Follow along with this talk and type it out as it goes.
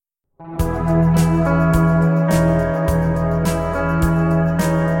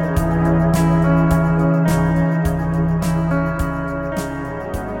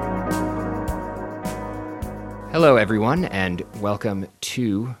Hello, everyone, and welcome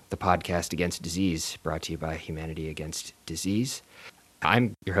to the podcast Against Disease, brought to you by Humanity Against Disease.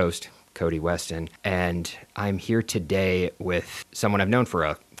 I'm your host, Cody Weston, and I'm here today with someone I've known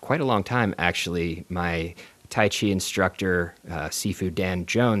for quite a long time, actually, my Tai Chi instructor, Sifu Dan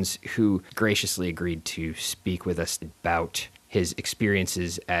Jones, who graciously agreed to speak with us about his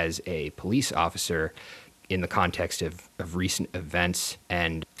experiences as a police officer in the context of recent events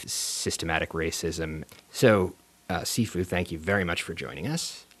and systematic racism. So, Sifu, thank you very much for joining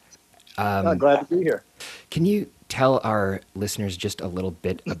us. Glad to be here. Can you tell our listeners just a little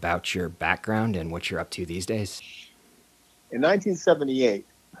bit about your background and what you're up to these days? In 1978,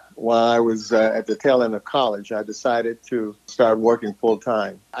 while I was at the tail end of college, I decided to start working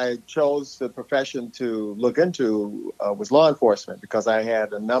full-time. I chose the profession to look into was law enforcement because I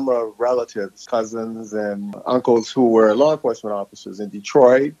had a number of relatives, cousins, and uncles who were law enforcement officers in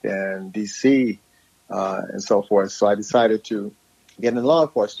Detroit and D.C., and so forth. So I decided to get into law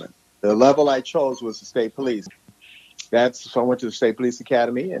enforcement. The level I chose was the state police. So I went to the State Police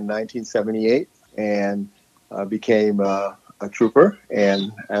Academy in 1978 and became a trooper,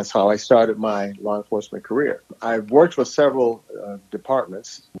 and that's how I started my law enforcement career. I've worked for several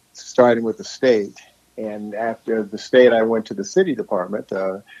departments, starting with the state, and after the state, I went to the city department.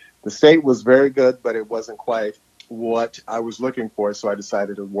 The state was very good, but it wasn't quite what I was looking for, so I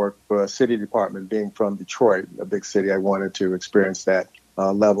decided to work for a city department. Being from Detroit, a big city, I wanted to experience that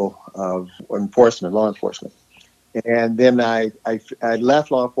level of law enforcement. And then I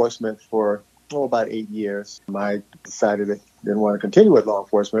left law enforcement for about 8 years. I decided I didn't want to continue with law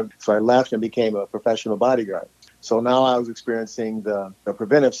enforcement, so I left and became a professional bodyguard. So now I was experiencing the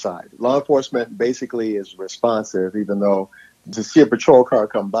preventive side. Law enforcement basically is responsive, even though to see a patrol car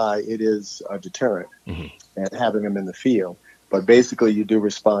come by, it is a deterrent, and having them in the field. But basically, you do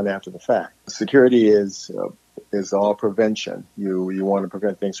respond after the fact. Security is all prevention. You want to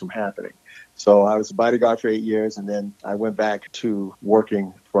prevent things from happening. So I was a bodyguard for 8 years, and then I went back to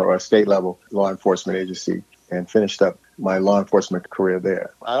working for a state-level law enforcement agency and finished up my law enforcement career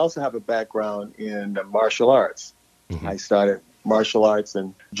there. I also have a background in martial arts. I started martial arts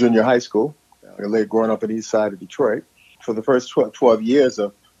in junior high school, growing up on the east side of Detroit. For the first 12 years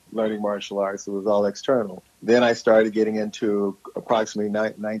of learning martial arts, it was all external. Then I started getting into approximately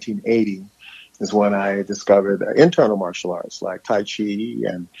 1980 is when I discovered internal martial arts like Tai Chi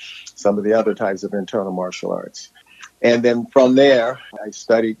and some of the other types of internal martial arts. And then from there, I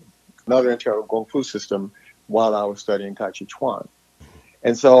studied another internal Kung Fu system while I was studying Tai Chi Chuan.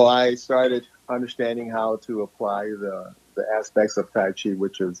 And so I started understanding how to apply the aspects of Tai Chi,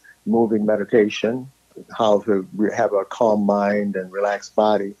 which is moving meditation, how to have a calm mind and relaxed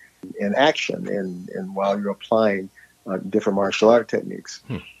body in action and while you're applying different martial art techniques.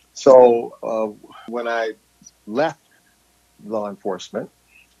 So when I left law enforcement,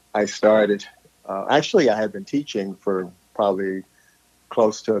 I started, actually I had been teaching for probably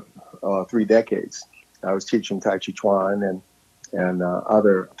close to 3 decades. I was teaching Tai Chi Chuan and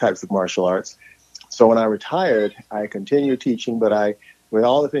other types of martial arts. So when I retired, I continued teaching, but with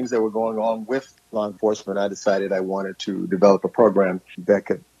all the things that were going on with law enforcement, I decided I wanted to develop a program that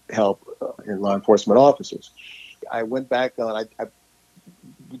could help in law enforcement officers. I went back on, I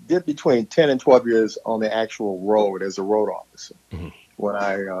did between 10 and 12 years on the actual road as a road officer when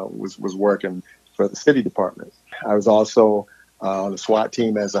I was working for the city department. I was also on the SWAT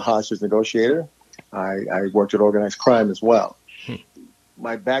team as a hostage negotiator. I worked at organized crime as well.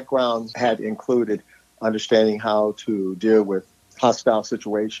 My background had included understanding how to deal with hostile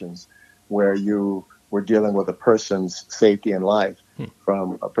situations where you were dealing with a person's safety and life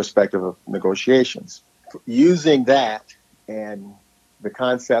from a perspective of negotiations. Using that and the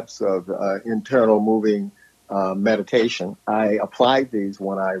concepts of internal moving meditation, I applied these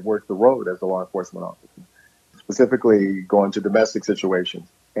when I worked the road as a law enforcement officer, specifically going to domestic situations.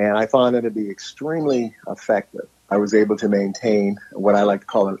 And I found it to be extremely effective. I was able to maintain what I like to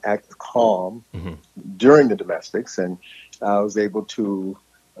call an active calm during the domestics, and I was able to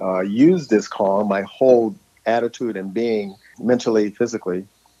use this calm, my whole attitude and being mentally, physically,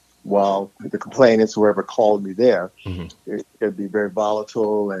 while the complainants, whoever called me there, it could be very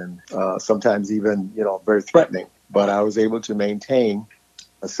volatile and sometimes even, very threatening. But I was able to maintain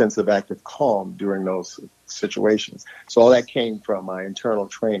a sense of active calm during those situations. So all that came from my internal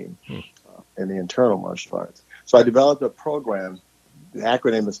training in the internal martial arts. So I developed a program. The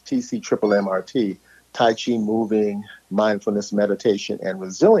acronym is TCMMRT, Tai Chi Moving, Mindfulness, Meditation, and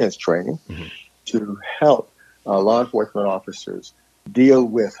Resilience Training. to help law enforcement officers deal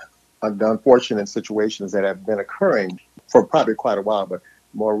with the unfortunate situations that have been occurring for probably quite a while, but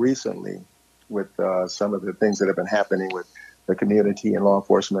more recently with some of the things that have been happening with the community and law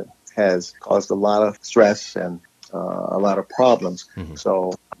enforcement has caused a lot of stress and a lot of problems. Mm-hmm.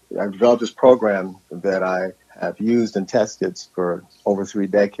 So I've developed this program that I have used and tested for over 3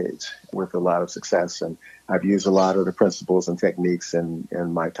 decades with a lot of success. And I've used a lot of the principles and techniques in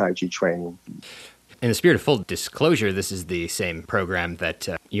my Tai Chi training. In the spirit of full disclosure, this is the same program that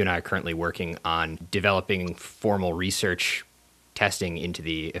you and I are currently working on developing formal research testing into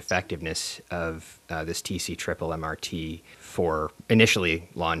the effectiveness of this TC triple MRT for initially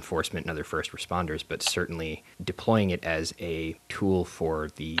law enforcement and other first responders, but certainly deploying it as a tool for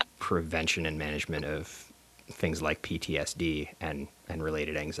the prevention and management of things like PTSD and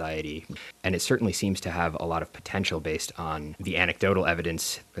related anxiety. And it certainly seems to have a lot of potential based on the anecdotal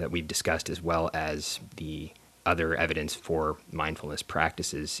evidence that we've discussed, as well as the other evidence for mindfulness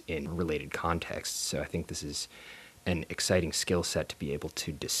practices in related contexts. So I think this is an exciting skill set to be able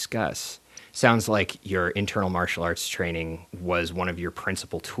to discuss. Sounds like your internal martial arts training was one of your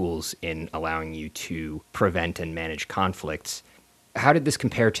principal tools in allowing you to prevent and manage conflicts. How did this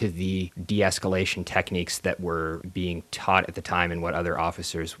compare to the de-escalation techniques that were being taught at the time and what other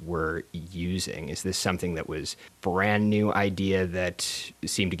officers were using? Is this something that was a brand new idea that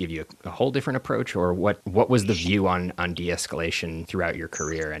seemed to give you a whole different approach, or what was the view on de-escalation throughout your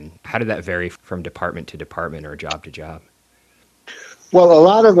career, and how did that vary from department to department or job to job? Well, a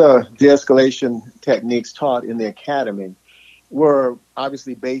lot of the de-escalation techniques taught in the academy were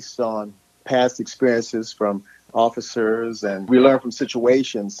obviously based on past experiences from officers, and we learn from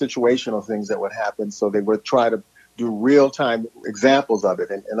situational things that would happen. So they would try to do real-time examples of it.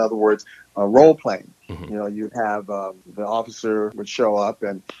 In other words, role playing. Mm-hmm. You'd have the officer would show up,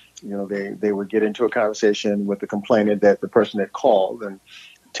 and they would get into a conversation with the complainant that the person had called, and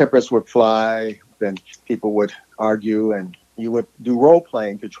tempers would fly, then people would argue, and you would do role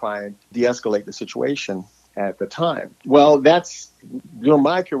playing to try and de-escalate the situation at the time. Well, that's,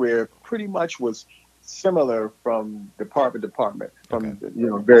 my career pretty much was similar from department to department, from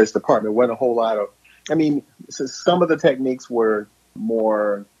various departments. Wasn't a whole lot of, so some of the techniques were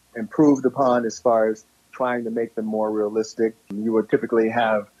more improved upon as far as trying to make them more realistic. You would typically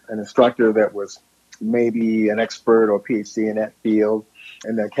have an instructor that was maybe an expert or PhD in that field.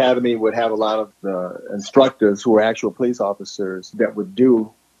 And the academy would have a lot of the instructors who were actual police officers that would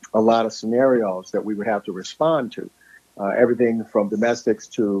do a lot of scenarios that we would have to respond to. Everything from domestics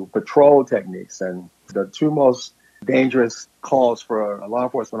to patrol techniques. And the 2 most dangerous calls for a law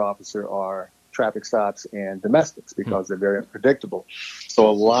enforcement officer are traffic stops and domestics, because they're very unpredictable. So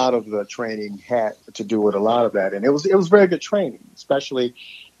a lot of the training had to do with a lot of that. And it was very good training, especially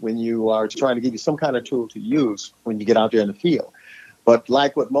when you are trying to give you some kind of tool to use when you get out there in the field. But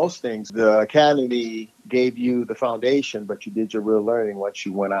like with most things, the academy gave you the foundation, but you did your real learning once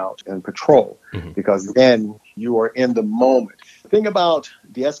you went out and patrol, because then you are in the moment. The thing about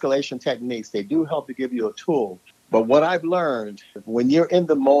de-escalation techniques, they do help to give you a tool. But what I've learned, when you're in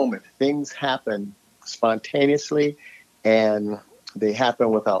the moment, things happen spontaneously and they happen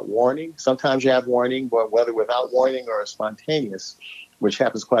without warning. Sometimes you have warning, but whether without warning or spontaneous, which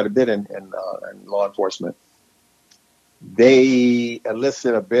happens quite a bit in law enforcement, they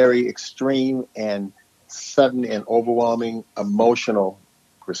elicit a very extreme and sudden and overwhelming emotional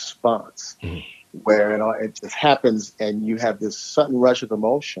response, where it just happens and you have this sudden rush of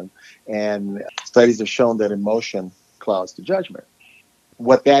emotion. And studies have shown that emotion clouds the judgment.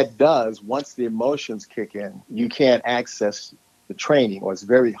 What that does, once the emotions kick in, you can't access the training, or it's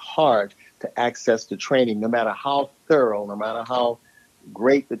very hard to access the training, no matter how thorough, no matter how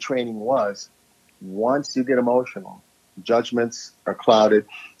great the training was. Once you get emotional, judgments are clouded,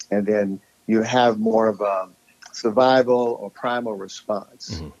 and then you have more of a survival or primal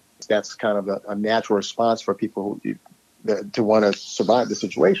response. That's kind of a natural response for people to want to survive the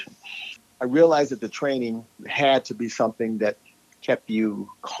situation. I realized that the training had to be something that kept you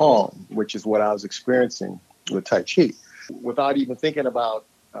calm, which is what I was experiencing with Tai Chi. Without even thinking about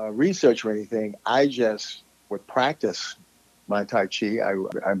research or anything, I just would practice my Tai Chi.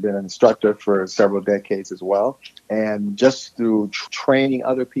 I've been an instructor for several decades as well. And just through training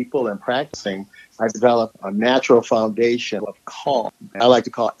other people and practicing, I developed a natural foundation of calm. I like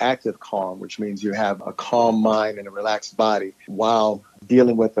to call active calm, which means you have a calm mind and a relaxed body while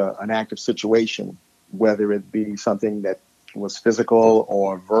dealing with an active situation, whether it be something that was physical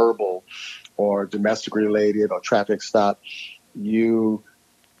or verbal or domestic related or traffic stop. You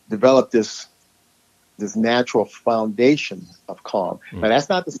develop this this natural foundation of calm. Now, that's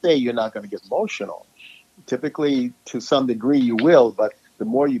not to say you're not going to get emotional. Typically, to some degree, you will, but the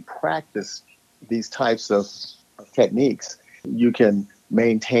more you practice these types of techniques, you can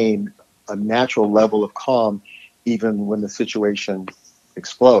maintain a natural level of calm even when the situation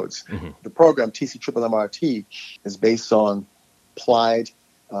explodes. The program TC-MMRT is based on applied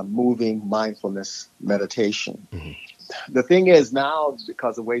moving mindfulness meditation. The thing is now,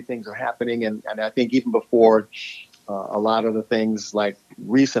 because of the way things are happening, and I think even before a lot of the things like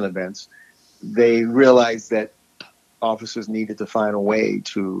recent events, they realized that officers needed to find a way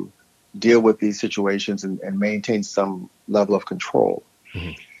to deal with these situations and maintain some level of control.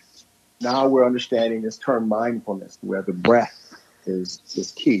 Now we're understanding this term mindfulness, where the breath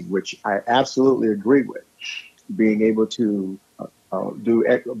is key, which I absolutely agree with. Being able to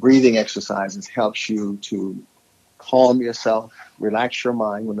do breathing exercises helps you to calm yourself, relax your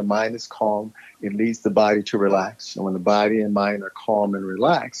mind. When the mind is calm, it leads the body to relax. And when the body and mind are calm and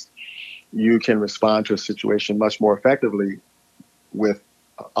relaxed, you can respond to a situation much more effectively with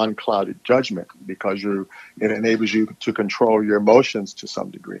unclouded judgment, because it enables you to control your emotions to some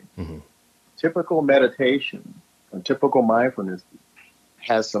degree. Typical meditation and typical mindfulness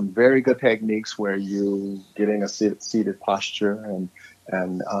has some very good techniques where you get in a seated posture and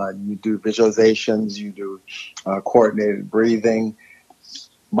you do visualizations, you do coordinated breathing.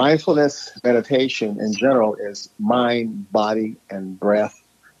 Mindfulness meditation in general is mind, body, and breath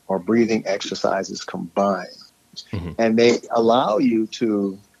or breathing exercises combined. And they allow you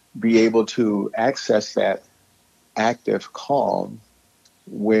to be able to access that active calm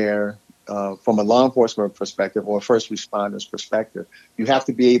where, from a law enforcement perspective or a first responder's perspective, you have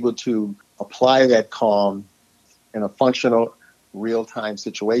to be able to apply that calm in a functional, real-time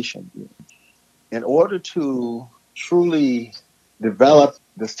situation. In order to truly develop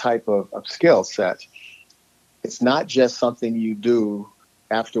this type of skill set, it's not just something you do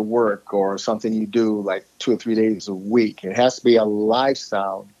after work or something you do like 2 or 3 days a week. It has to be a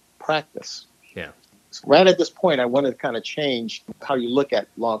lifestyle practice. Yeah. So right at this point, I want to kind of change how you look at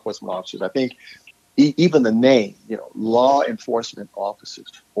law enforcement officers. I think even the name, law enforcement officers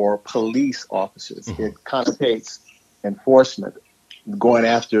or police officers, it connotates enforcement, going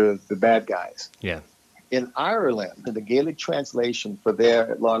after the bad guys. Yeah. In Ireland, the Gaelic translation for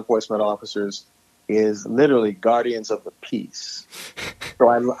their law enforcement officers is literally guardians of the peace. So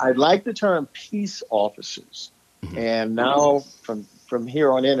I like the term peace officers. And now from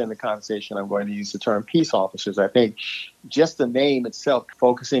here on in the conversation, I'm going to use the term peace officers. I think just the name itself,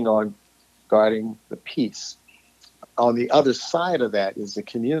 focusing on guarding the peace. On the other side of that is the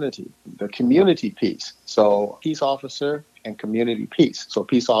community peace. So peace officer and community peace. So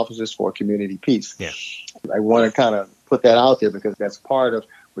peace officers for community peace. Yeah. I want to kind of put that out there because that's part of,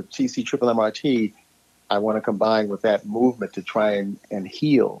 with TC-MMRT, I want to combine with that movement to try and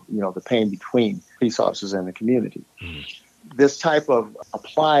heal, the pain between police officers and the community. This type of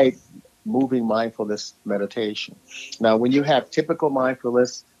applied moving mindfulness meditation. Now, when you have typical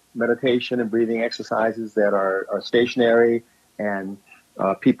mindfulness meditation and breathing exercises that are stationary and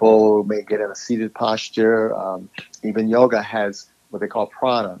people may get in a seated posture, even yoga has what they call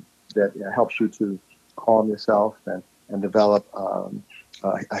prana that helps you to calm yourself and develop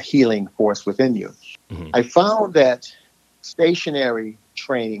a healing force within you. I found that stationary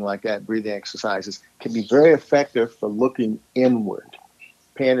training like that, breathing exercises, can be very effective for looking inward,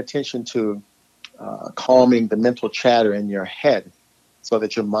 paying attention to calming the mental chatter in your head so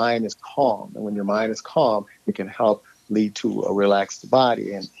that your mind is calm. And when your mind is calm, it can help lead to a relaxed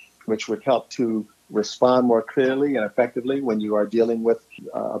body, and which would help to respond more clearly and effectively when you are dealing with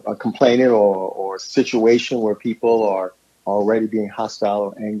a complainant or situation where people are already being hostile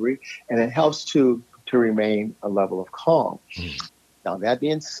or angry. And it helps to remain a level of calm. Now, that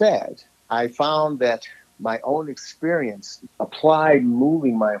being said, I found that my own experience applied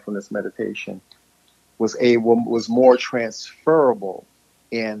moving mindfulness meditation was more transferable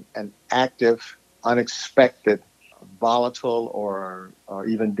in an active, unexpected, volatile, or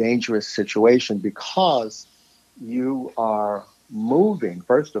even dangerous situation, because you are moving,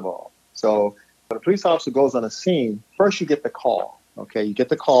 first of all. So when a police officer goes on a scene, first you get the call. Okay, you get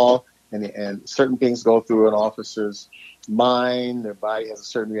the call, and certain things go through an officer's mind, their body has a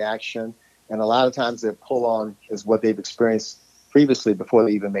certain reaction, and a lot of times their pull on is what they've experienced previously before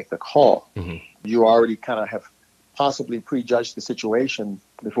they even make the call. You already kind of have possibly prejudged the situation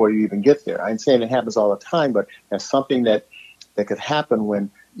before you even get there. I'm saying it happens all the time, but that's something that could happen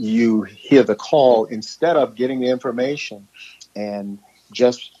when you hear the call. Instead of getting the information and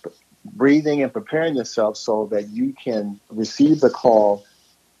just breathing and preparing yourself so that you can receive the call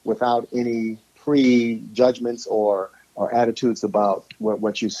without any prejudgments or attitudes about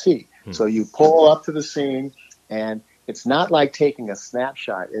what you see. So you pull up to the scene, and it's not like taking a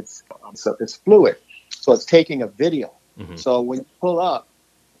snapshot. It's fluid. So it's taking a video. So when you pull up,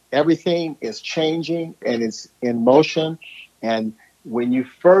 everything is changing and it's in motion. And when you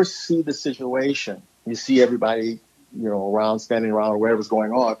first see the situation, you see everybody, standing around or whatever's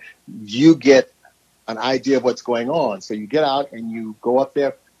going on, you get an idea of what's going on. So you get out and you go up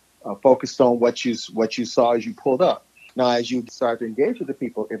there focused on what you saw as you pulled up. Now, as you start to engage with the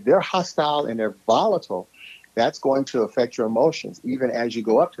people, if they're hostile and they're volatile, that's going to affect your emotions, even as you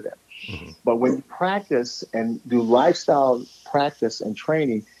go up to them. But when you practice and do lifestyle practice and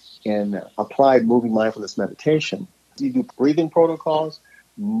training in applied moving mindfulness meditation, you do breathing protocols,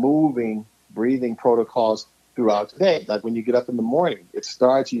 moving breathing protocols throughout the day. Like when you get up in the morning, it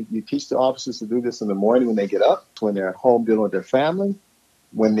starts, you teach the officers to do this in the morning when they get up, when they're at home dealing with their family,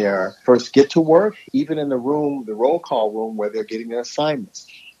 when they first get to work, even in the room, the roll call room where they're getting their assignments.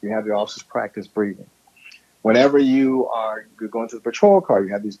 You have the officers practice breathing. Whenever you're going to the patrol car,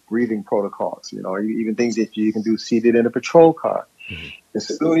 you have these breathing protocols, even things that you can do seated in a patrol car. As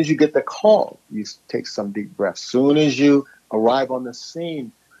soon as you get the call, you take some deep breaths. As soon as you arrive on the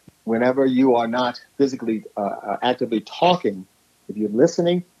scene, whenever you are not physically actively talking, if you're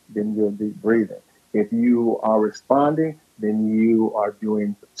listening, then you'll be breathing. If you are responding, then you are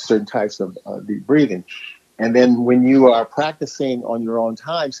doing certain types of deep breathing. And then when you are practicing on your own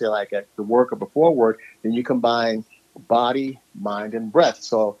time, say like at the work or before work, then you combine body, mind, and breath.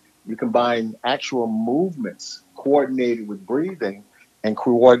 So you combine actual movements coordinated with breathing and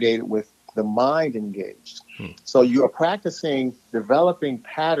coordinated with the mind engaged. So you are practicing developing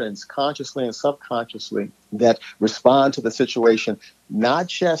patterns consciously and subconsciously that respond to the situation, not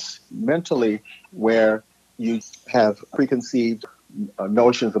just mentally where you have preconceived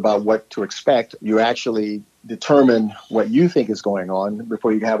notions about what to expect. You actually determine what you think is going on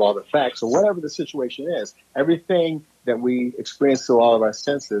before you have all the facts or whatever the situation is. Everything that we experience through all of our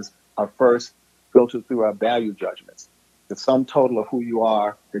senses are first filtered through our value judgments. The sum total of who you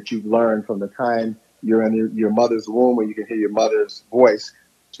are that you've learned from the time you're in your mother's womb where you can hear your mother's voice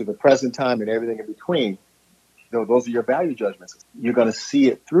to the present time and everything in between. Those are your value judgments. You're going to see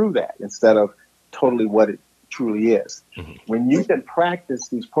it through that instead of totally what it truly is. When you can practice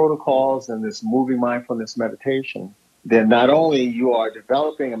these protocols and this moving mindfulness meditation, then not only you are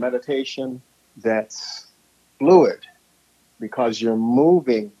developing a meditation that's fluid because you're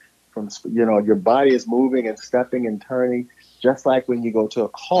moving from, your body is moving and stepping and turning, just like when you go to a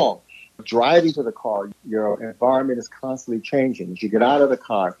call. Driving to the car, your environment is constantly changing. As you get out of the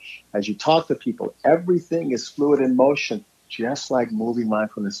car, as you talk to people, everything is fluid in motion, just like moving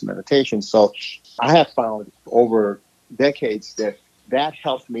mindfulness meditation. So I have found over decades that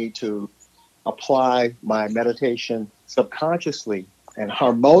helped me to apply my meditation subconsciously and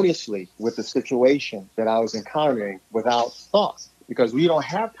harmoniously with the situation that I was encountering without thought, because we don't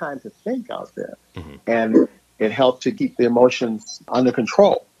have time to think out there. And it helped to keep the emotions under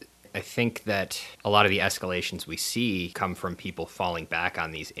control. I think that a lot of the escalations we see come from people falling back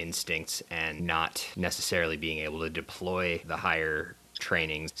on these instincts and not necessarily being able to deploy the higher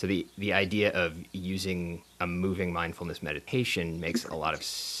trainings. So the idea of using a moving mindfulness meditation makes a lot of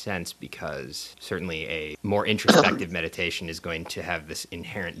sense, because certainly a more introspective meditation is going to have this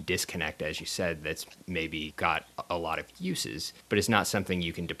inherent disconnect, as you said, that's maybe got a lot of uses, but it's not something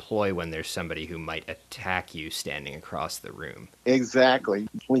you can deploy when there's somebody who might attack you standing across the room. Exactly.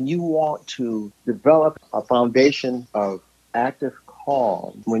 When you want to develop a foundation of active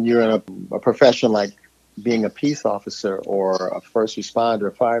calm, when you're in a profession like being a peace officer or a first responder,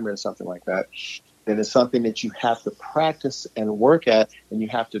 a fireman, or something like that, then it's something that you have to practice and work at, and you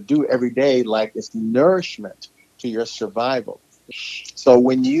have to do every day like it's nourishment to your survival. So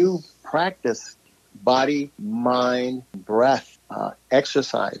when you practice body, mind, breath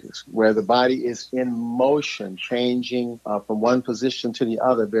exercises where the body is in motion, changing from one position to the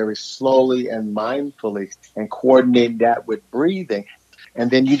other very slowly and mindfully, and coordinate that with breathing, and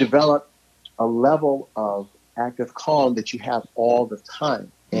then you develop a level of active calm that you have all the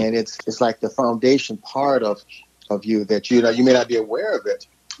time. And it's like the foundation part of you that you may not be aware of it.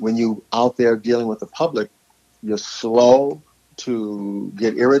 When you out there dealing with the public, you're slow to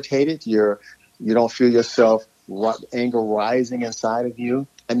get irritated. You don't feel yourself anger rising inside of you.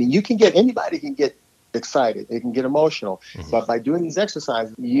 I mean, anybody can get excited. They can get emotional. But by doing these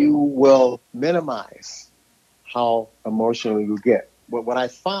exercises, you will minimize how emotional you get. But what I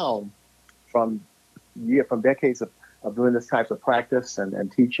found from decades of doing this type of practice and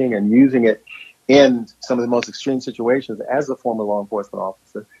teaching and using it in some of the most extreme situations as a former law enforcement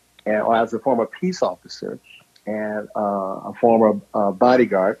officer, or as a former peace officer and a former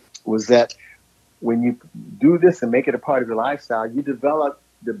bodyguard, was that when you do this and make it a part of your lifestyle, you develop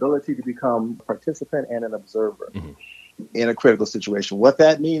the ability to become a participant and an observer in a critical situation. What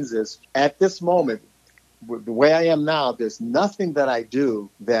that means is, at this moment, the way I am now, there's nothing that I do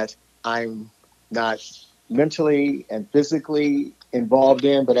that I'm not mentally and physically involved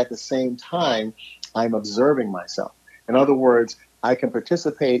in, but at the same time, I'm observing myself. In other words, I can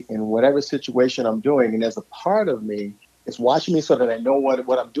participate in whatever situation I'm doing, and as a part of me, it's watching me so that I know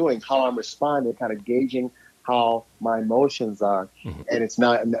what I'm doing, how I'm responding, kind of gauging how my emotions are. And it's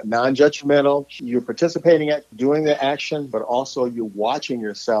not non-judgmental. You're participating at doing the action, but also you're watching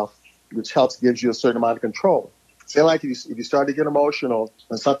yourself, which gives you a certain amount of control. Say like if you start to get emotional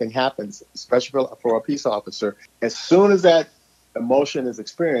when something happens, especially for a peace officer, as soon as that emotion is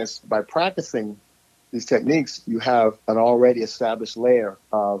experienced, by practicing these techniques, you have an already established layer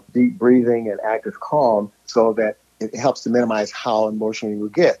of deep breathing and active calm, so that it helps to minimize how emotional you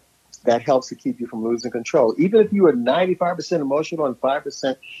get. That helps to keep you from losing control. Even if you are 95% emotional and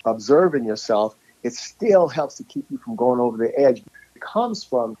 5% observing yourself, it still helps to keep you from going over the edge. It comes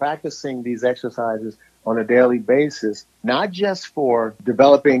from practicing these exercises on a daily basis, not just for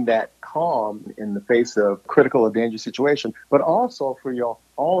developing that calm in the face of critical or dangerous situation, but also for your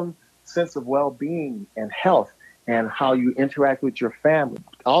own sense of well-being and health and how you interact with your family.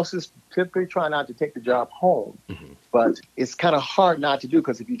 Also, typically try not to take the job home, but it's kind of hard not to do,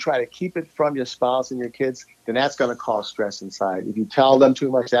 because if you try to keep it from your spouse and your kids, then that's going to cause stress inside. If you tell them too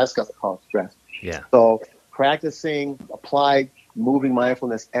much, that's going to cause stress. Yeah. So practicing applied moving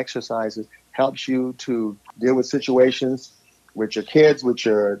mindfulness exercises helps you to deal with situations with your kids, with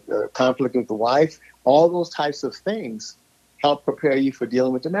your conflict with the wife. All those types of things help prepare you for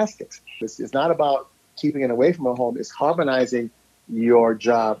dealing with domestics. It's not about keeping it away from a home. It's harmonizing your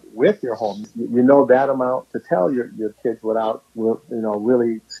job with your home. You know that amount to tell your kids without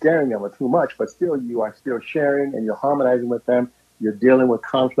really scaring them with too much, but still you are still sharing and you're harmonizing with them. You're dealing with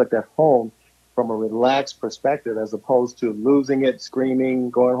conflict at home from a relaxed perspective, as opposed to losing it, screaming,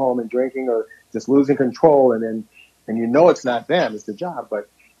 going home and drinking, or just losing control. And you know it's not them, it's the job. But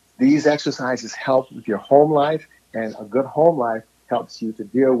these exercises help with your home life, and a good home life helps you to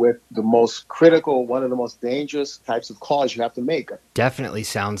deal with the most critical, one of the most dangerous types of calls you have to make. Definitely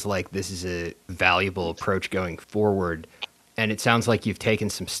sounds like this is a valuable approach going forward. And it sounds like you've taken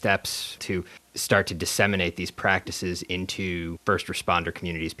some steps to start to disseminate these practices into first responder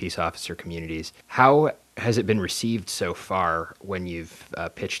communities, peace officer communities. How has it been received so far when you've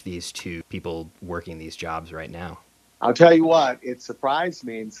pitched these to people working these jobs right now? I'll tell you what, it surprised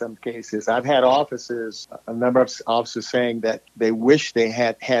me in some cases. I've had a number of officers saying that they wish they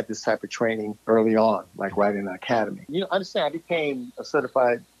had had this type of training early on, like right in the academy. Understand, I became a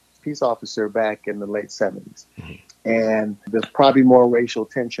certified peace officer back in the late 70s. And there's probably more racial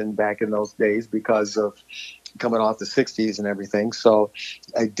tension back in those days because of coming off the 60s and everything. So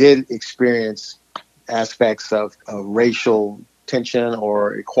I did experience aspects of racial tension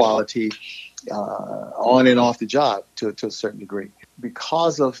or equality on and off the job to a certain degree.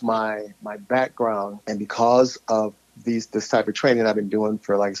 Because of my background and because of this type of training I've been doing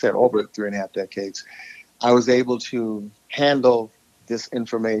for, like I said, over 3.5 decades, I was able to handle this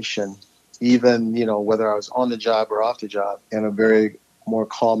information, even, whether I was on the job or off the job, in a very more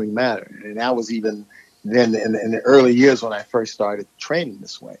calming manner. And that was even then in the early years when I first started training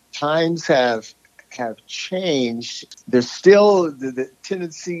this way. Times have changed. There's still the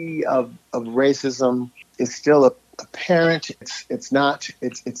tendency of racism is still apparent.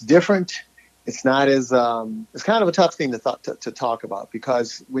 It's different. It's not as it's kind of a tough thing to talk about,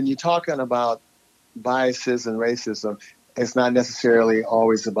 because when you're talking about biases and racism, it's not necessarily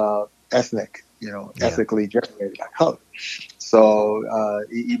always about ethnically generated by color. So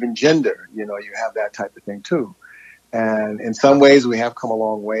even gender, you have that type of thing too. And in some ways, we have come a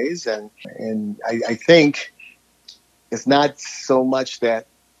long ways. And I think it's not so much that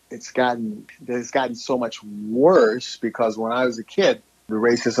it's gotten so much worse, because when I was a kid, the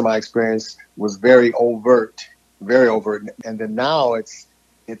racism I experienced was very overt. And then now it's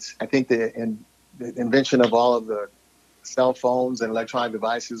I think the invention of all of the cell phones and electronic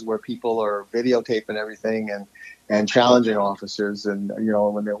devices where people are videotaping everything and challenging officers, and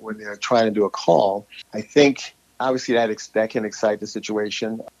when they're trying to do a call, I think obviously that can excite the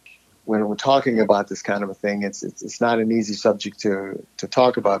situation. When we're talking about this kind of a thing, it's not an easy subject to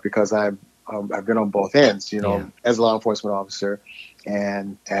talk about, because I've been on both ends, as a law enforcement officer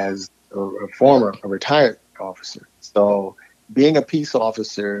and as a retired officer. So being a peace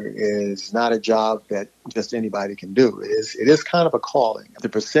officer is not a job that just anybody can do. It is kind of a calling. The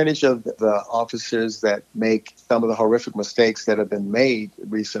percentage of the officers that make some of the horrific mistakes that have been made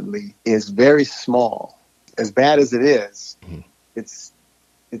recently is very small. As bad as it is, it's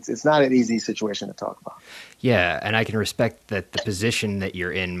not an easy situation to talk about. Yeah, and I can respect that the position that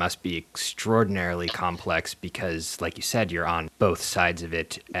you're in must be extraordinarily complex because, like you said, you're on both sides of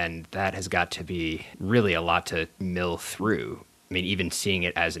it, and that has got to be really a lot to mill through. I mean, even seeing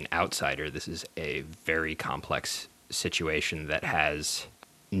it as an outsider, this is a very complex situation that has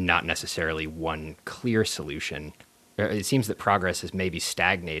not necessarily one clear solution. It seems that progress has maybe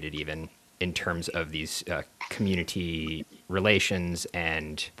stagnated even in terms of these community relations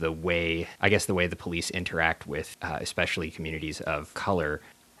and the way the police interact with especially communities of color.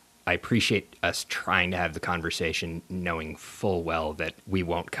 I appreciate us trying to have the conversation knowing full well that we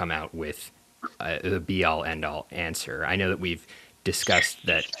won't come out with the be-all, end-all answer. I know that we've discussed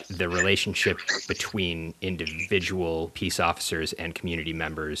that the relationship between individual peace officers and community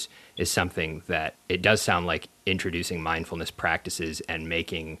members is something that it does sound like introducing mindfulness practices and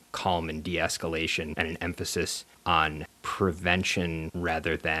making calm and de-escalation and an emphasis on prevention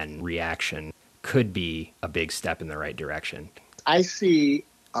rather than reaction could be a big step in the right direction. I see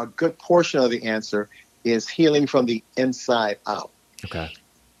a good portion of the answer is healing from the inside out. Okay.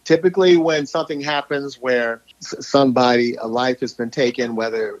 Typically, when something happens where a life has been taken,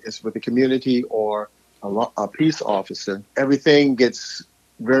 whether it's with the community or a peace officer, everything gets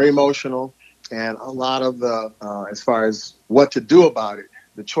very emotional. And a lot of as far as what to do about it,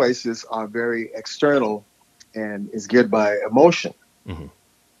 the choices are very external and is geared by emotion. Mm-hmm.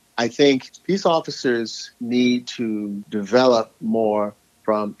 I think peace officers need to develop more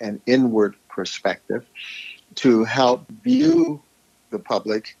from an inward perspective to help view the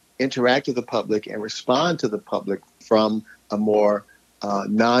public, interact with the public, and respond to the public from a more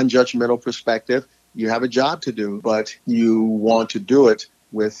non-judgmental perspective. You have a job to do, but you want to do it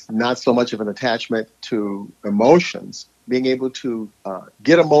with not so much of an attachment to emotions. Being able to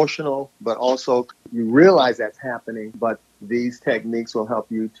get emotional, but also you realize that's happening, but these techniques will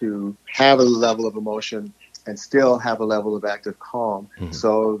help you to have a level of emotion and still have a level of active calm,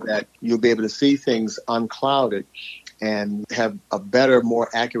 so that you'll be able to see things unclouded and have a better, more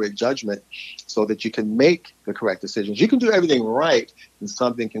accurate judgment so that you can make the correct decisions. You can do everything right and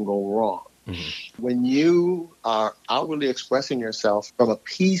something can go wrong. Mm-hmm. When you are outwardly expressing yourself from a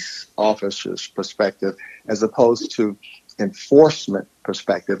peace officer's perspective as opposed to enforcement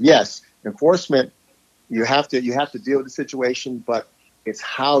perspective, yes, enforcement, you have to deal with the situation, but it's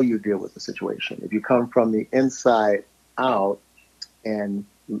how you deal with the situation. If you come from the inside out and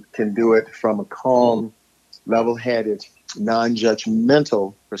can do it from a calm, level-headed,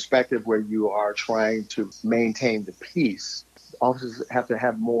 non-judgmental perspective where you are trying to maintain the peace, officers have to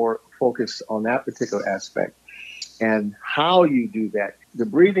have more focus on that particular aspect. And how you do that, the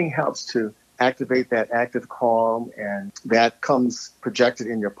breathing helps to activate that active calm, and that comes projected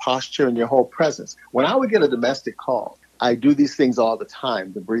in your posture and your whole presence. When I would get a domestic call, I do these things all the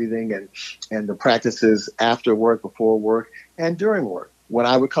time, the breathing and the practices after work, before work, and during work. When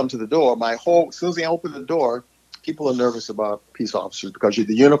I would come to the door, as soon as I open the door, people are nervous about peace officers because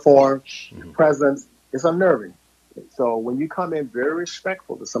the uniform, your presence is unnerving. So when you come in very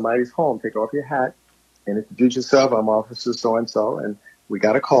respectful to somebody's home, take off your hat and introduce yourself. I'm Officer so-and-so, and we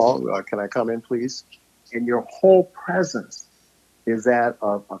got a call. Can I come in, please? And your whole presence is that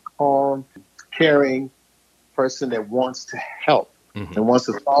of a calm, caring person that wants to help and wants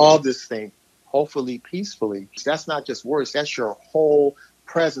to solve this thing, hopefully peacefully. That's not just words. That's your whole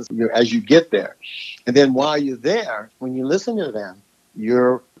presence as you get there. And then while you're there, when you listen to them,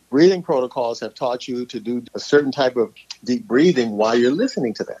 your breathing protocols have taught you to do a certain type of deep breathing while you're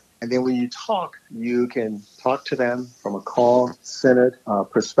listening to them. And then when you talk, you can talk to them from a calm, centered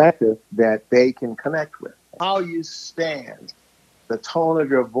perspective that they can connect with. How you stand, the tone of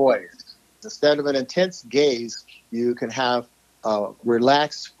your voice. Instead of an intense gaze, you can have a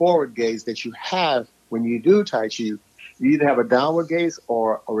relaxed forward gaze that you have when you do Tai Chi. You either have a downward gaze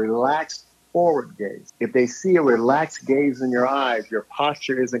or a relaxed forward gaze. If they see a relaxed gaze in your eyes, your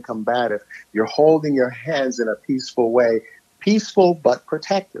posture isn't combative. You're holding your hands in a peaceful way, peaceful but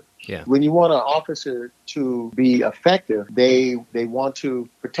protective. Yeah. When you want an officer to be effective, they want to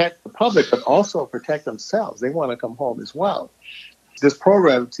protect the public, but also protect themselves. They want to come home as well. This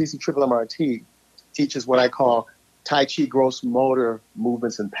program, CCMMRT, teaches what I call Tai Chi gross motor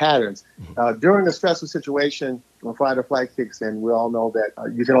movements and patterns. During a stressful situation, when fight or flight kicks in, we all know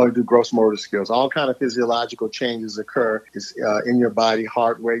that you can only do gross motor skills. All kind of physiological changes occur in your body,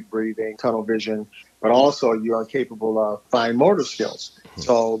 heart rate, breathing, tunnel vision. but also you are capable of fine motor skills.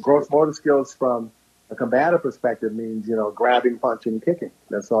 So gross motor skills from a combative perspective means, grabbing, punching, kicking.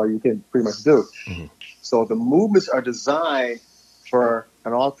 That's all you can pretty much do. Mm-hmm. So the movements are designed for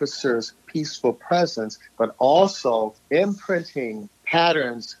an officer's peaceful presence, but also imprinting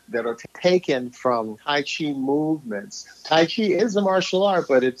patterns that are taken from Tai Chi movements. Tai Chi is a martial art,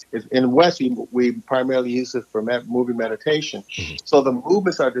 but it's in the West, we primarily use it for moving meditation. Mm-hmm. So the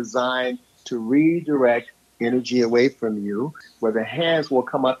movements are designed to redirect energy away from you, where the hands will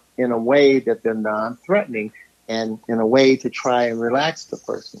come up in a way that they're non-threatening and in a way to try and relax the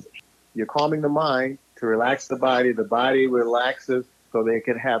person. You're calming the mind to relax the body relaxes so they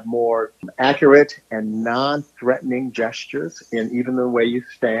can have more accurate and non-threatening gestures in even the way you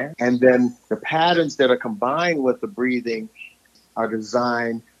stand. And then the patterns that are combined with the breathing are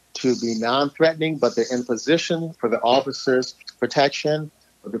designed to be non-threatening, but they're in position for the officer's protection.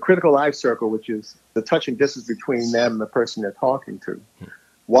 The critical life circle, which is the touching distance between them and the person they're talking to.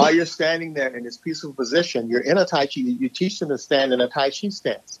 While you're standing there in this peaceful position, you're in a Tai Chi. You teach them to stand in a Tai Chi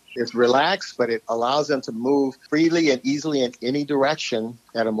stance. It's relaxed, but it allows them to move freely and easily in any direction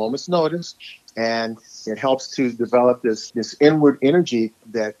at a moment's notice. And it helps to develop this inward energy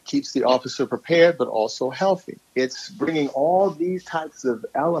that keeps the officer prepared, but also healthy. It's bringing all these types of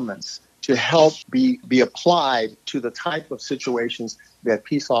elements to help be applied to the type of situations that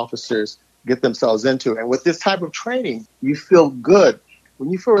peace officers get themselves into. And with this type of training, you feel good. When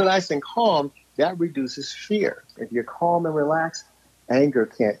you feel relaxed and calm, that reduces fear. If you're calm and relaxed, anger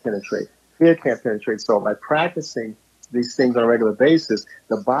can't penetrate. Fear can't penetrate. So by practicing these things on a regular basis,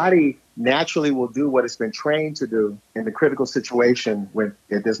 the body naturally will do what it's been trained to do in the critical situation when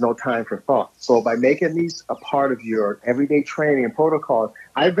there's no time for thought. So by making these a part of your everyday training and protocols,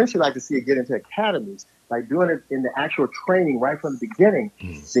 I eventually like to see it get into academies, like doing it in the actual training right from the beginning.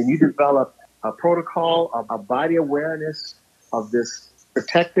 Then you develop a protocol, a body awareness of this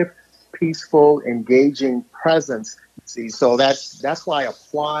protective, peaceful, engaging presence. See, so that's why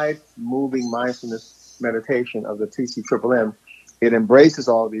applied moving mindfulness meditation of the TC-MMM, it embraces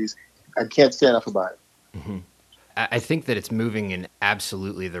all of these. I can't say enough about it. Mm-hmm. I think that it's moving in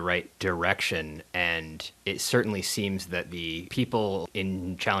absolutely the right direction, and it certainly seems that the people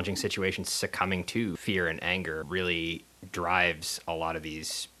in challenging situations succumbing to fear and anger really drives a lot of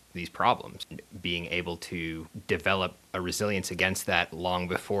these problems. Being able to develop a resilience against that long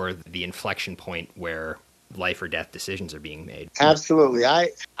before the inflection point where life or death decisions are being made. Absolutely. I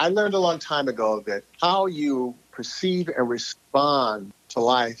learned a long time ago that how you perceive and respond to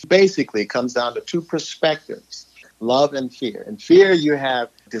life basically comes down to two perspectives, love and fear. In fear, you have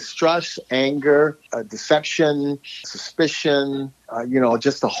distrust, anger, deception, suspicion,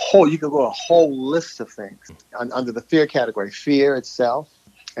 just you can go a whole list of things under the fear category, fear itself.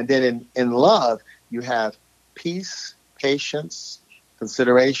 And then in love, you have peace, patience,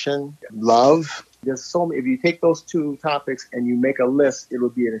 consideration, love. There's so many. If you take those two topics and you make a list, it will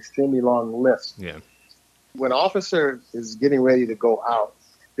be an extremely long list. Yeah. When an officer is getting ready to go out,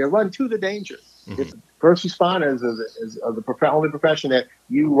 they run to the danger. Mm-hmm. First responders is the only profession that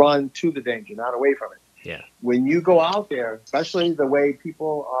you run to the danger, not away from it. Yeah. When you go out there, especially the way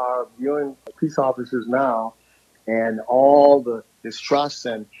people are viewing peace officers now, and all the distrust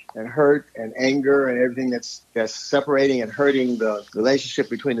and hurt and anger and everything that's separating and hurting the relationship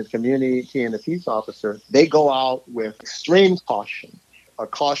between the community and the peace officer, they go out with extreme caution, a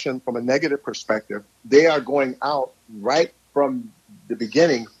caution from a negative perspective. They are going out right from the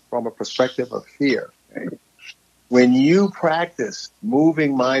beginning from a perspective of fear. When you practice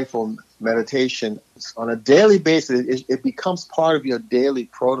moving mindful meditation on a daily basis, it becomes part of your daily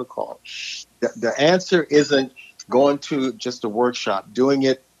protocol. The answer isn't going to just a workshop, doing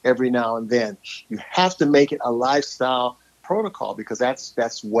it every now and then. You have to make it a lifestyle protocol because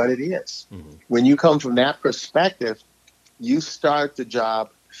that's what it is. Mm-hmm. When you come from that perspective, you start the job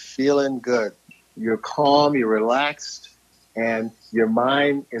feeling good. You're calm, you're relaxed, and your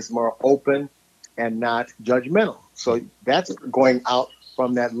mind is more open and not judgmental. So that's going out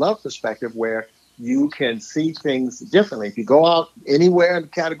from that love perspective where you can see things differently. If you go out anywhere in the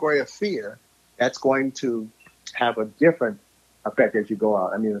category of fear, that's going to have a different effect as you go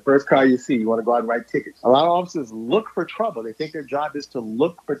out. I mean, the first car you see, you want to go out and write tickets. A lot of officers look for trouble. They think their job is to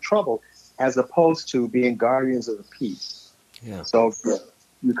look for trouble as opposed to being guardians of the peace. Yeah. So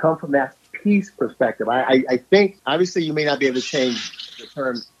you come from that peace perspective. I think, obviously, you may not be able to change the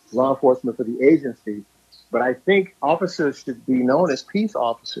term law enforcement for the agency, but I think officers should be known as peace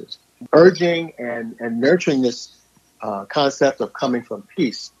officers, urging and nurturing this concept of coming from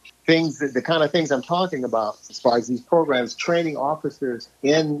peace. The kind of things I'm talking about as far as these programs, training officers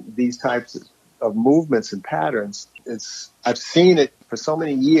in these types of movements and patterns. I've seen it for so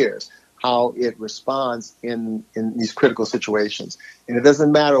many years, how it responds in these critical situations. And it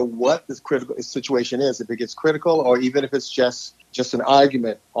doesn't matter what this critical situation is, if it gets critical or even if it's just an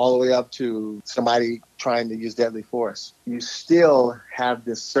argument all the way up to somebody trying to use deadly force. You still have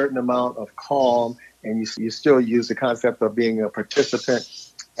this certain amount of calm, and you still use the concept of being a participant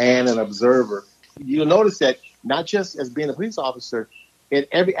and an observer. You'll notice that not just as being a police officer, in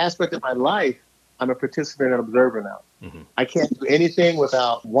every aspect of my life, I'm a participant and observer now. Mm-hmm. I can't do anything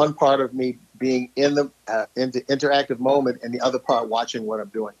without one part of me being in the interactive moment and the other part watching what I'm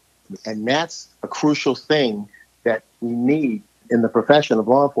doing. And that's a crucial thing that we need in the profession of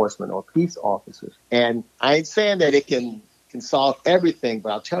law enforcement or peace officers. And I ain't saying that it can solve everything,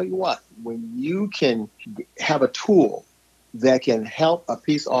 but I'll tell you what, when you can have a tool that can help a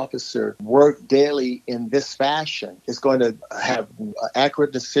peace officer work daily in this fashion, it's going to have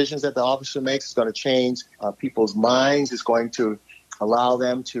accurate decisions that the officer makes. It's going to change people's minds. It's going to allow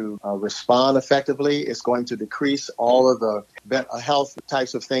them to respond effectively. It's going to decrease all of the health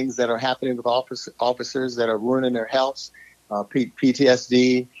types of things that are happening with officers that are ruining their health,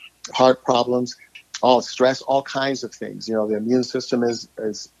 PTSD, heart problems, all stress, all kinds of things. You know, the immune system is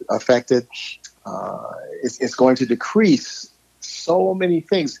affected. It's going to decrease so many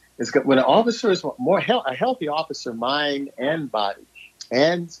things. When an officer is a healthy officer, mind and body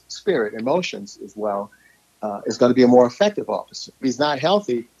and spirit, emotions as well, is going to be a more effective officer. If he's not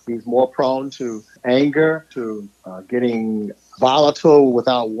healthy, he's more prone to anger, to getting volatile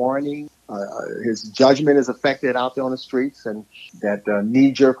without warning. His judgment is affected out there on the streets, and that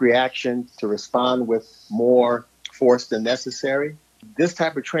knee-jerk reaction to respond with more force than necessary. This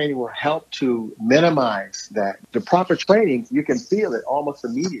type of training will help to minimize that. The proper training, you can feel it almost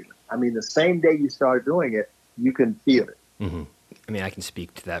immediately. I mean, the same day you start doing it, you can feel it. Mm-hmm. I mean, I can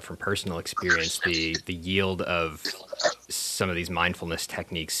speak to that from personal experience. The yield of some of these mindfulness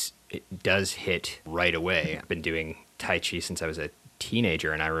techniques, it does hit right away. I've been doing Tai Chi since I was a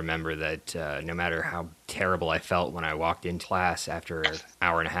teenager, and I remember that no matter how terrible I felt when I walked in class after an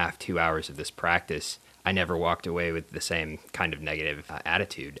hour and a half, 2 hours of this practice, I never walked away with the same kind of negative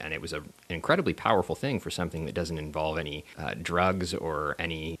attitude. And it was an incredibly powerful thing for something that doesn't involve any drugs or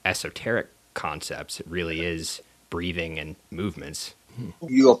any esoteric concepts. It really is breathing and movements.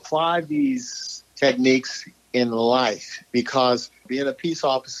 You apply these techniques in life, because being a peace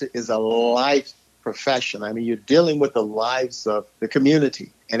officer is a life profession. I mean, you're dealing with the lives of the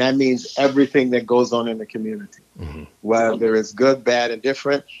community, and that means everything that goes on in the community, mm-hmm. whether it's good, bad, and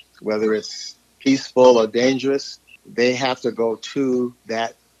different, whether it's peaceful or dangerous, they have to go to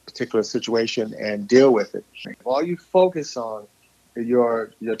that particular situation and deal with it. If all you focus on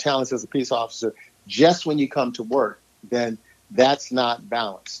your talents as a peace officer just when you come to work, then that's not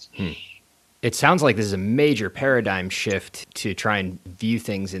balanced. It sounds like this is a major paradigm shift to try and view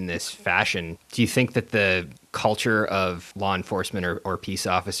things in this fashion. Do you think that the culture of law enforcement or peace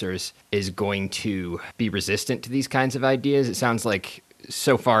officers is going to be resistant to these kinds of ideas? It sounds like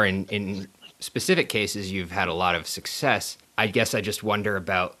so far in specific cases, you've had a lot of success. I guess I just wonder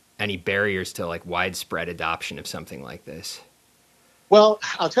about any barriers to like widespread adoption of something like this. Well,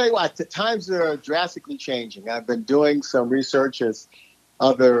 I'll tell you what, times are drastically changing. I've been doing some research as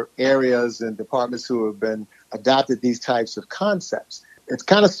other areas and departments who have been adopted these types of concepts. It's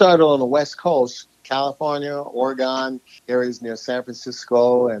kind of started on the West Coast, California, Oregon, areas near San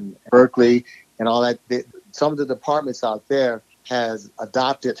Francisco and Berkeley and all that. Some of the departments out there has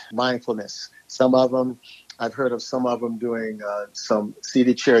adopted mindfulness. Some of them, I've heard of some of them doing some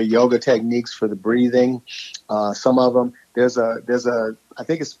seated chair yoga techniques for the breathing. Some of them, there's a, I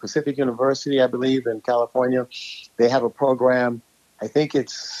think it's Pacific University, I believe, in California. They have a program. I think the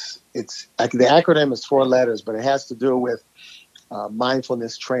acronym is 4 letters, but it has to do with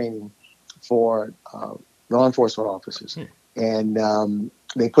mindfulness training for law enforcement officers. And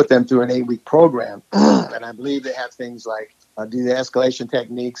they put them through an 8-week program. And I believe they have things like de-escalation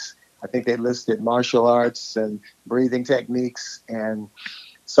techniques. I think they listed martial arts and breathing techniques and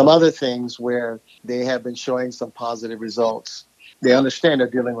some other things where they have been showing some positive results. They understand they're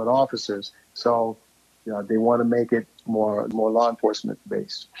dealing with officers, so they want to make it more law enforcement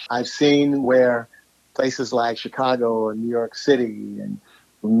based. I've seen where places like Chicago and New York City and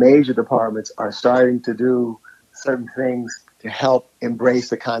major departments are starting to do certain things to help embrace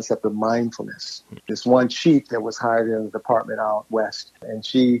the concept of mindfulness. This one chief that was hired in the department out west, and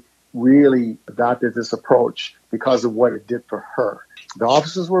she really adopted this approach because of what it did for her. The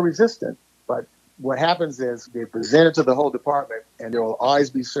officers were resistant, but what happens is they present it to the whole department, and there will always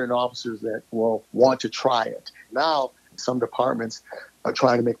be certain officers that will want to try it. Now, some departments are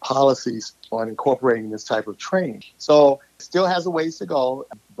trying to make policies on incorporating this type of training. So it still has a ways to go,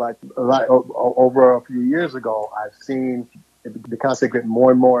 but over a few years ago, I've seen the concept get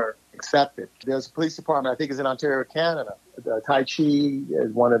more and more accepted. There's a police department, I think it's in Ontario, Canada. Tai Chi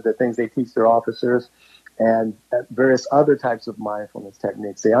is one of the things they teach their officers, and various other types of mindfulness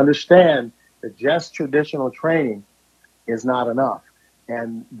techniques. They understand that just traditional training is not enough.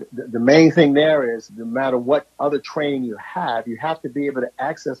 And the main thing there is, no matter what other training you have to be able to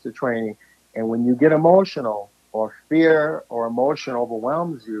access the training. And when you get emotional or fear or emotion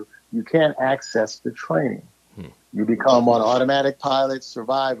overwhelms you, you can't access the training. You become on automatic pilot,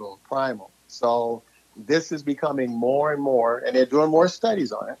 survival, primal. So this is becoming more and more, and they're doing more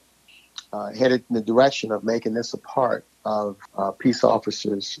studies on it, headed in the direction of making this a part of peace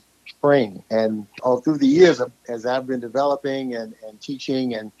officers' training. And all through the years, as I've been developing and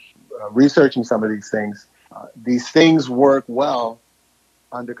teaching and researching some of these things work well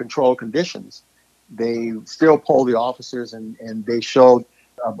under controlled conditions. They still poll the officers, and they showed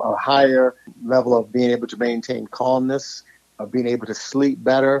a higher level of being able to maintain calmness, of being able to sleep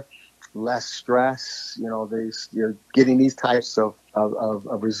better, less stress. You're getting these types of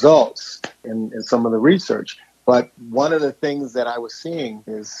results in some of the research. But one of the things that I was seeing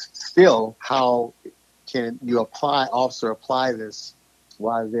is still how can you officer apply this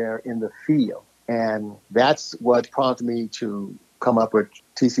while they're in the field. And that's what prompted me to come up with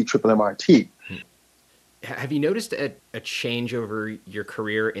TC-MMRT. Have you noticed a change over your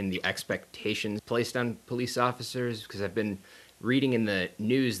career in the expectations placed on police officers? Because I've been reading in the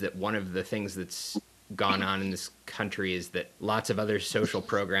news that one of the things that's gone on in this country is that lots of other social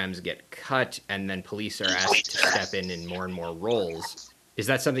programs get cut, and then police are asked to step in more and more roles. Is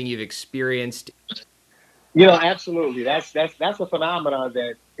that something you've experienced? Absolutely. That's a phenomenon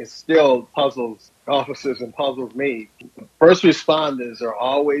that is still puzzles officers and puzzles me. First responders are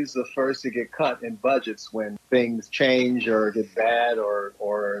always the first to get cut in budgets when things change or get bad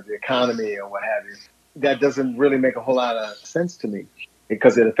or the economy or what have you. That doesn't really make a whole lot of sense to me,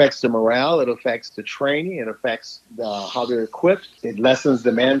 because it affects the morale, it affects the training, it affects how they're equipped, it lessens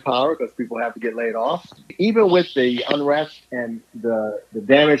the manpower because people have to get laid off. Even with the unrest and the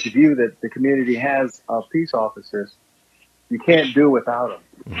damaged view that the community has of peace officers, you can't do without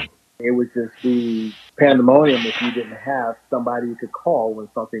them. It would just be pandemonium if you didn't have somebody you could call when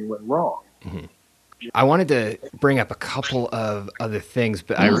something went wrong. I wanted to bring up a couple of other things,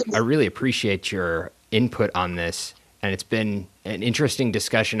 but I really appreciate your input on this. And it's been an interesting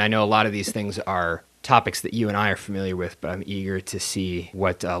discussion. I know a lot of these things are topics that you and I are familiar with, but I'm eager to see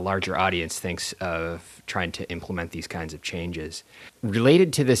what a larger audience thinks of trying to implement these kinds of changes.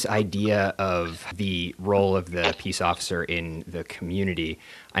 Related to this idea of the role of the peace officer in the community,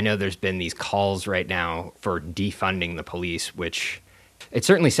 I know there's been these calls right now for defunding the police, which it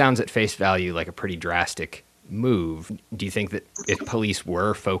certainly sounds at face value like a pretty drastic move. Do you think that if police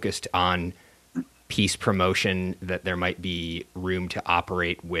were focused on peace promotion, that there might be room to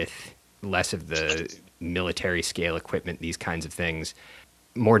operate with less of the military scale equipment, these kinds of things?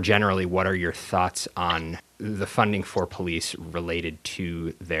 More generally, what are your thoughts on the funding for police related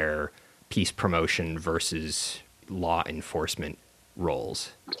to their peace promotion versus law enforcement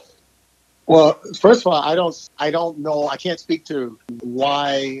roles? Well, first of all, I don't know. I can't speak to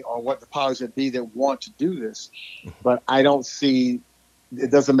why or what the powers that be that want to do this, but I don't see. It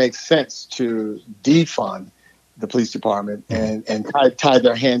doesn't make sense to defund the police department and tie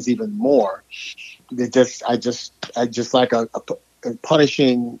their hands even more. I just like a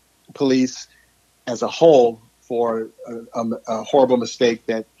punishing police as a whole for a horrible mistake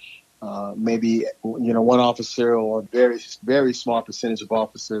that maybe one officer or a very, very small percentage of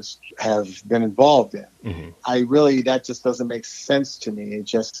officers have been involved in. That just doesn't make sense to me.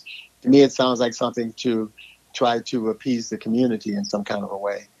 To me, it sounds like something to try to appease the community in some kind of a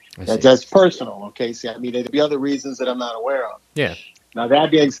way. That's personal, okay? See, I mean, there'd be other reasons that I'm not aware of. Yeah. Now, that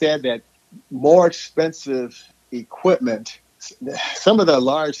being said, that more expensive equipment, some of the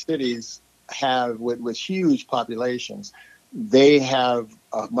large cities have, with huge populations, they have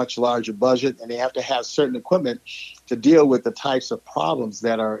a much larger budget, and they have to have certain equipment to deal with the types of problems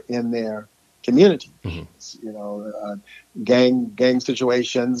that are in their community. Gang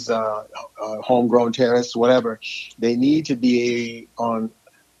situations, homegrown terrorists, whatever. They need to be on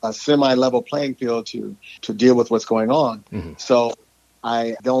a semi-level playing field to deal with what's going on. So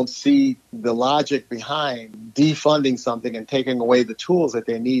I don't see the logic behind defunding something and taking away the tools that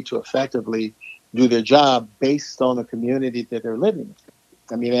they need to effectively do their job based on the community that they're living in.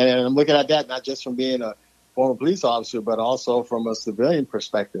 I mean, and I'm looking at that not just from being a former police officer, but also from a civilian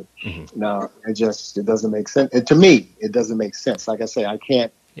perspective. Mm-hmm. Now, it doesn't make sense. And to me, it doesn't make sense. Like I say, I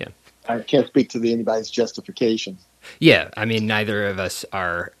can't speak to anybody's justification. Yeah, I mean, neither of us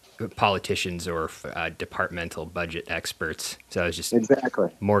are politicians or departmental budget experts, so I was just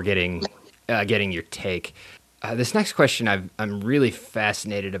more getting your take. This next question I'm really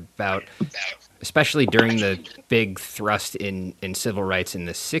fascinated about, especially during the big thrust in civil rights in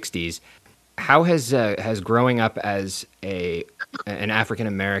the 60s. How has growing up as an African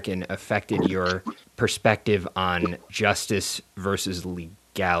American affected your perspective on justice versus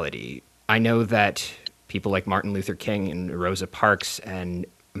legality? I know that people like Martin Luther King and Rosa Parks and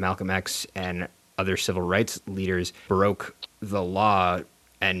Malcolm X and other civil rights leaders broke the law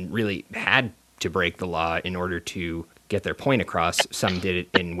and really had to break the law in order to get their point across. Some did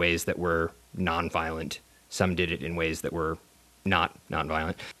it in ways that were nonviolent. Some did it in ways that were not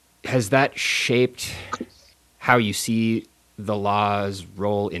nonviolent. Has that shaped how you see the law's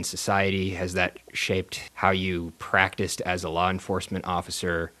role in society? Has that shaped how you practiced as a law enforcement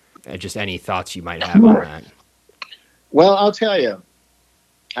officer? Just any thoughts you might have on that? Well, I'll tell you,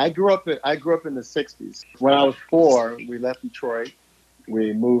 I grew up in the 60s. When I was 4, we left Detroit.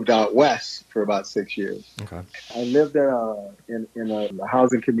 We moved out west for about 6 years. Okay. I lived in a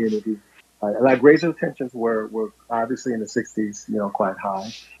housing community. Like racial tensions were obviously in the 60s, quite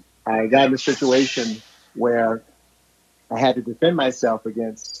high. I got in a situation where I had to defend myself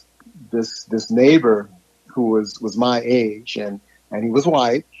against this neighbor who was my age, and he was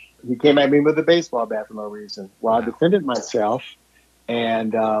white. He came at me with a baseball bat for no reason. Well, I defended myself,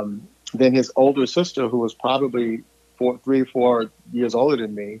 and then his older sister, who was probably 3 or 4 years older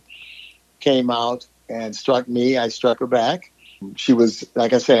than me, came out and struck me. I struck her back. She was,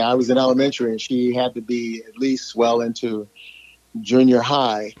 like I say, I was in elementary, and she had to be at least well into junior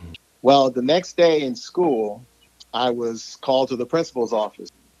high. Well, the next day in school, I was called to the principal's office.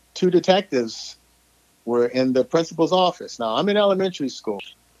 2 detectives were in the principal's office. Now, I'm in elementary school,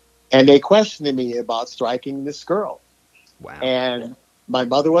 and they questioned me about striking this girl. Wow. And my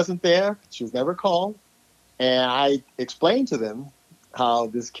mother wasn't there. She was never called. And I explained to them how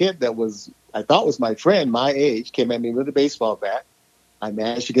this kid that I thought was my friend, my age, came at me with a baseball bat. I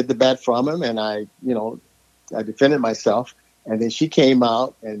managed to get the bat from him, and I defended myself. And then she came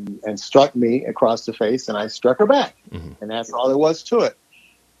out and struck me across the face, and I struck her back. Mm-hmm. And that's all there was to it.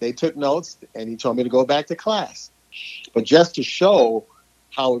 They took notes, and he told me to go back to class. But just to show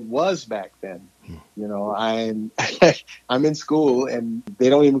how it was back then, I'm in school, and they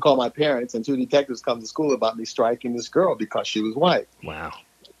don't even call my parents, and 2 detectives come to school about me striking this girl because she was white. Wow.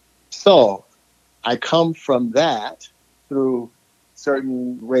 So I come from that through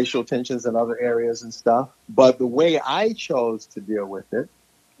certain racial tensions in other areas and stuff. But the way I chose to deal with it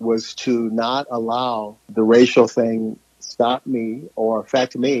was to not allow the racial thing stop me or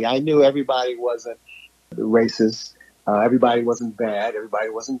affect me. I knew everybody wasn't racist. Everybody wasn't bad. Everybody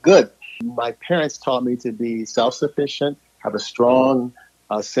wasn't good. My parents taught me to be self-sufficient, have a strong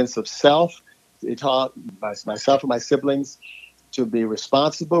sense of self. They taught myself and my siblings to be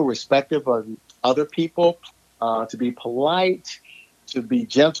responsible, respectful of other people, to be polite, to be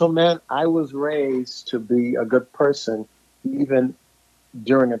gentlemen. I was raised to be a good person, even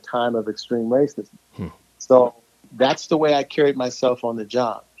during a time of extreme racism. So that's the way I carried myself on the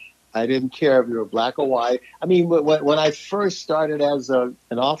job. I didn't care if you were black or white. I mean, when I first started as an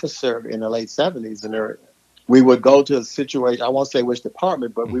officer in the late 70s, and we would go to a situation, I won't say which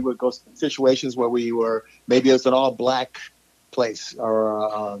department, but we would go to situations where maybe it was an all-black place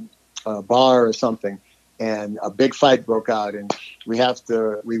or a bar or something, and a big fight broke out, and we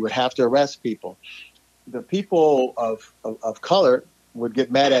would have to arrest people. The people of color would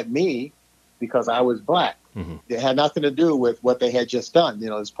get mad at me because I was black. Mm-hmm. It had nothing to do with what they had just done.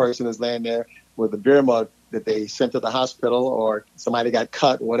 This person is laying there with a beer mug that they sent to the hospital, or somebody got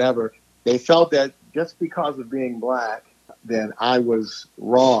cut, whatever. They felt that just because of being black, then I was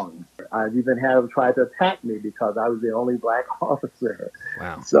wrong. I've even had them try to attack me because I was the only black officer.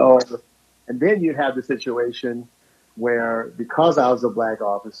 Wow. So, and then you'd have the situation where because I was a black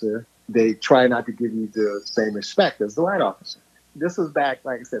officer, they try not to give you the same respect as the white officer. This was back,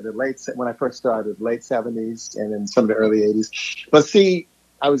 like I said, when I first started, late 70s and in some of the early 80s. But see,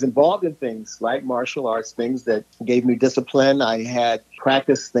 I was involved in things like martial arts, things that gave me discipline. I had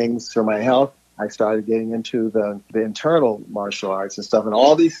practiced things for my health. I started getting into the internal martial arts and stuff. And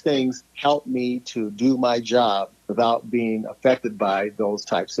all these things helped me to do my job without being affected by those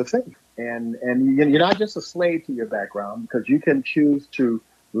types of things. And you're not just a slave to your background, because you can choose to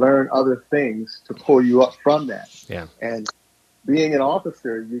learn other things to pull you up from that. Yeah. And being an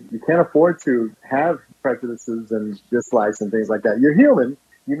officer, you can't afford to have prejudices and dislikes and things like that. You're human.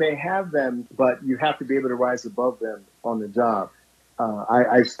 You may have them, but you have to be able to rise above them on the job.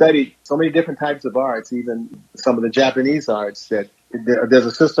 I've studied so many different types of arts, even some of the Japanese arts, that there's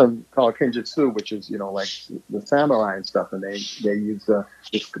a system called Kenjutsu, which is, like the samurai and stuff, and they use what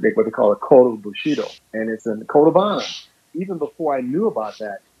they call a code of Bushido, and it's a code of honor. Even before I knew about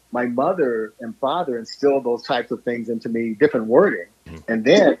that, my mother and father instilled those types of things into me, different wording. And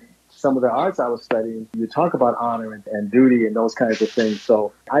then some of the arts I was studying, you talk about honor and duty and those kinds of things.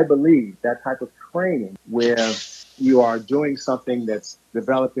 So I believe that type of training where you are doing something that's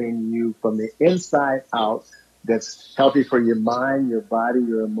developing you from the inside out, that's healthy for your mind, your body,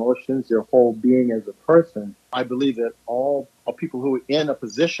 your emotions, your whole being as a person. I believe that all people who are in a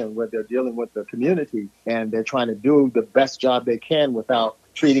position where they're dealing with the community and they're trying to do the best job they can without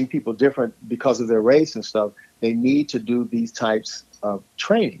treating people different because of their race and stuff, they need to do these types of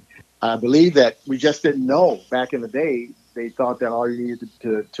training. I believe that we just didn't know back in the day. They thought that all you needed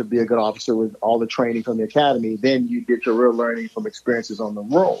to be a good officer was all the training from the academy. Then you get your real learning from experiences on the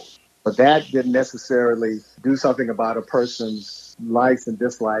road. But that didn't necessarily do something about a person's likes and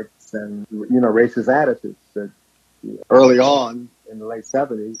dislikes and, racist attitudes. That early on in the late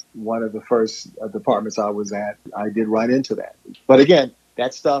 70s, one of the first departments I was at, I did run into that. But again,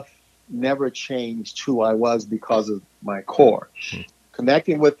 that stuff never changed who I was because of my core.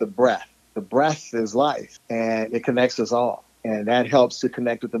 Connecting with the breath. The breath is life, and it connects us all. And that helps to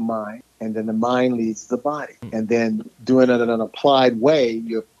connect with the mind. And then the mind leads the body. And then doing it in an applied way,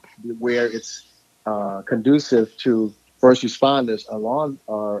 where it's conducive to first responders, a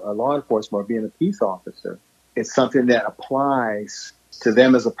law enforcement, or being a peace officer. It's something that applies to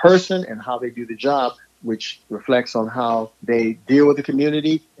them as a person and how they do the job, which reflects on how they deal with the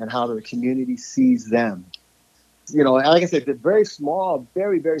community and how the community sees them. Like I said, the very small,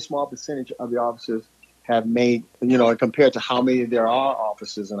 very, very small percentage of the officers have made, compared to how many there are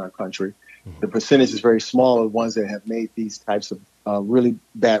officers in our country, the percentage is very small of ones that have made these types of really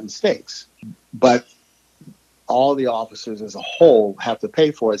bad mistakes. But all the officers as a whole have to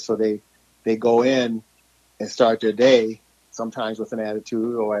pay for it. So they go in and start their day sometimes with an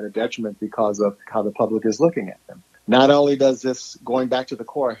attitude or at a detriment because of how the public is looking at them. Not only does this, going back to the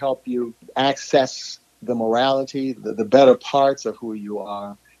core, help you access the morality, the better parts of who you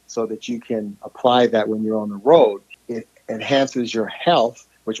are, so that you can apply that when you're on the road. It enhances your health,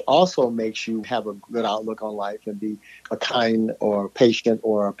 which also makes you have a good outlook on life and be a kind or patient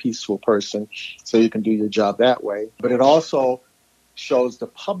or a peaceful person, so you can do your job that way. But it also shows the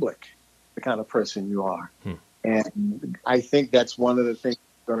public the kind of person you are. And I think that's one of the things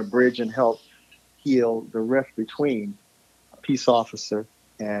that's going to bridge and help heal the rift between a peace officer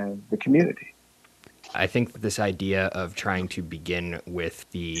and the community. I think this idea of trying to begin with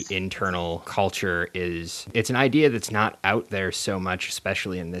the internal culture it's an idea that's not out there so much,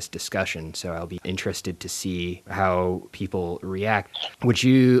 especially in this discussion. So I'll be interested to see how people react. Would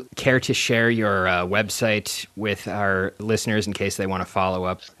you care to share your website with our listeners in case they want to follow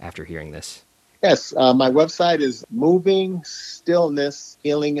up after hearing this? Yes, my website is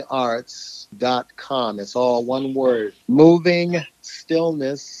movingstillnesshealingarts.com. It's all one word,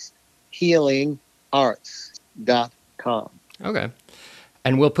 movingstillnesshealingarts.com. Okay.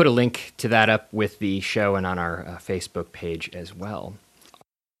 And we'll put a link to that up with the show and on our Facebook page as well.